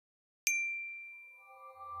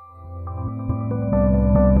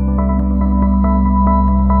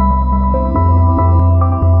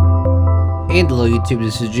And hello YouTube,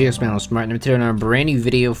 this is GSmanimsmart, and I'm today on a brand new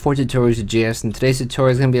video for tutorials of GS, and today's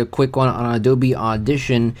tutorial is going to be a quick one on Adobe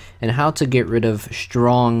Audition and how to get rid of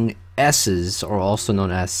strong S's, or also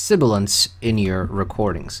known as sibilance, in your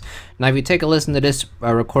recordings. Now if you take a listen to this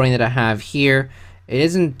recording that I have here, it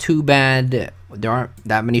isn't too bad. There aren't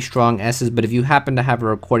that many strong S's, but if you happen to have a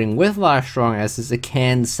recording with a lot of strong S's, it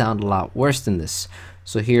can sound a lot worse than this.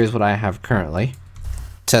 So here's what I have currently.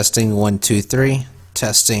 Testing 1 2 3.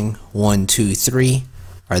 Testing 1 2 3.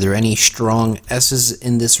 Are there any strong S's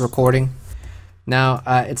in this recording? Now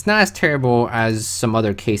it's not as terrible as some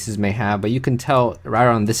other cases may have, but you can tell right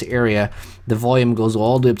around this area the volume goes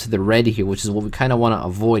all the way up to the red here, which is what we kind of want to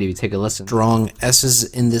avoid if you take a listen. Strong S's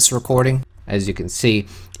in this recording, as you can see,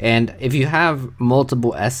 and if you have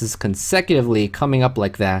multiple S's consecutively coming up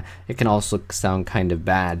like that, it can also sound kind of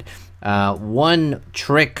bad. One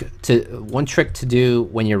trick to do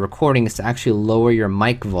when you're recording is to actually lower your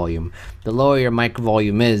mic volume. The lower your mic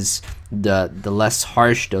volume is, the less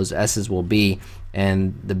harsh those S's will be,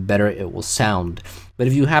 and the better it will sound. But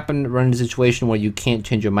if you happen to run into a situation where you can't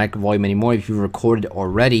change your mic volume anymore, if you've recorded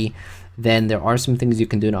already, then there are some things you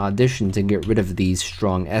can do in Audition to get rid of these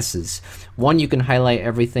strong S's. One, you can highlight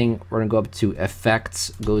everything. We're going to go up to Effects,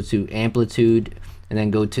 go to Amplitude, and then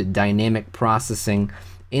go to Dynamic Processing.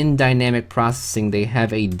 In Dynamic Processing, they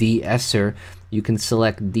have a De Esser. You can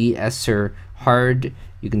select De Esser Hard,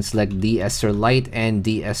 you can select De Esser Light, and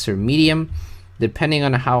De Esser Medium. Depending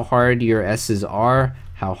on how hard your S's are,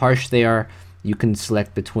 how harsh they are, you can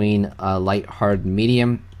select between light, hard,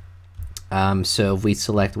 medium. So if we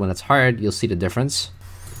select when it's hard, you'll see the difference.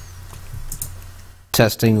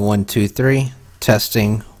 Testing 1 2 3.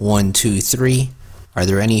 Testing 1 2 3. Are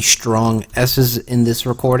there any strong S's in this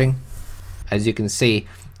recording? As you can see,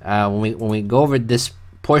 when we go over this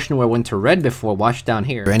portion where it went to red before, watch down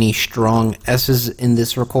here. Are there any strong S's in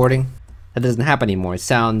this recording? That doesn't happen anymore. It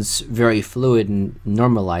sounds very fluid and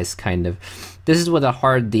normalized, kind of. This is with a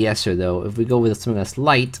hard De Esser, though. If we go with something that's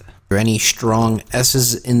light, are there any strong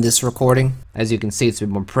S's in this recording? As you can see, it's a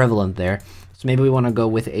bit more prevalent there. So maybe we want to go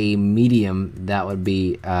with a medium. That would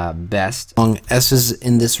be best. Strong S's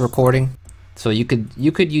in this recording. So you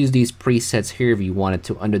could use these presets here if you wanted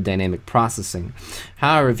to under dynamic processing.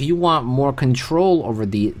 However, if you want more control over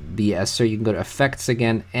the De Esser, you can go to Effects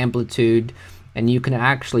again, Amplitude, and you can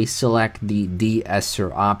actually select the De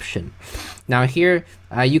Esser option. Now here,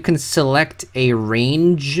 you can select a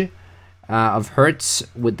range of hertz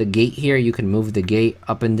with the gate here. You can move the gate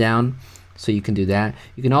up and down, so you can do that.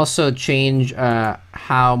 You can also change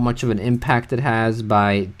how much of an impact it has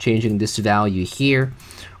by changing this value here.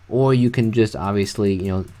 Or you can just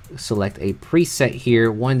obviously, select a preset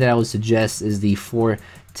here. One that I would suggest is the 4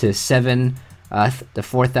 to 7, the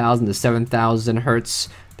 4,000 to 7,000 hertz.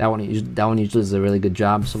 That one usually does a really good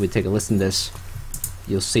job. So we take a listen to this,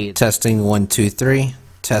 you'll see it. Testing 1 2 3.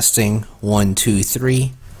 Testing 1 2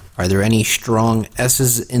 3. Are there any strong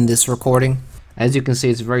S's in this recording? As you can see,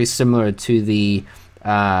 it's very similar to the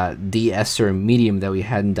De Esser medium that we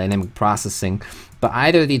had in dynamic processing, but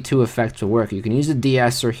either of the two effects will work. You can use the De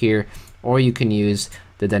Esser here, or you can use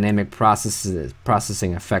the dynamic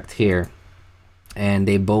processing effect here, and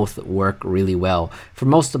they both work really well. For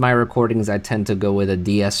most of my recordings, I tend to go with a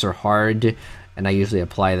De Esser Hard, and I usually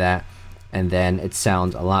apply that, and then it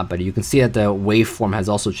sounds a lot better. You can see that the waveform has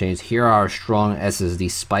also changed. Here are strong S's,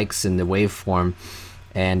 these spikes in the waveform,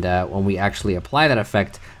 and when we actually apply that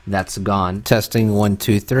effect, that's gone. Testing 1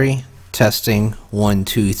 2 3. Testing 1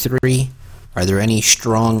 2 3. Are there any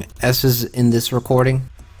strong S's in this recording?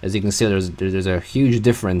 As you can see, there's a huge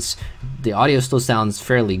difference. The audio still sounds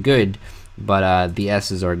fairly good, but the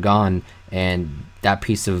S's are gone, and that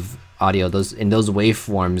piece of audio, in those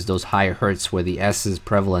waveforms, those high hertz where the S is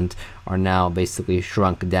prevalent, are now basically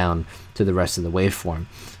shrunk down to the rest of the waveform.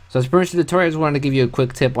 So that's pretty much the tutorial. I just wanted to give you a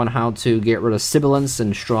quick tip on how to get rid of sibilance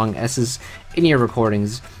and strong S's in your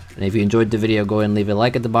recordings. And if you enjoyed the video, go ahead and leave a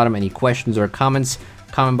like at the bottom. Any questions or comments,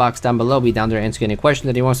 comment box down below. I'll be down there answering any questions.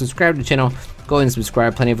 If you want to subscribe to the channel, go ahead and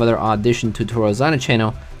subscribe. Plenty of other Audition tutorials on the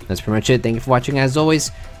channel. That's pretty much it. Thank you for watching as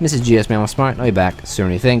always. This is GSmanimsmart. I'll be back sooner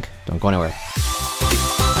than you think. Don't go anywhere.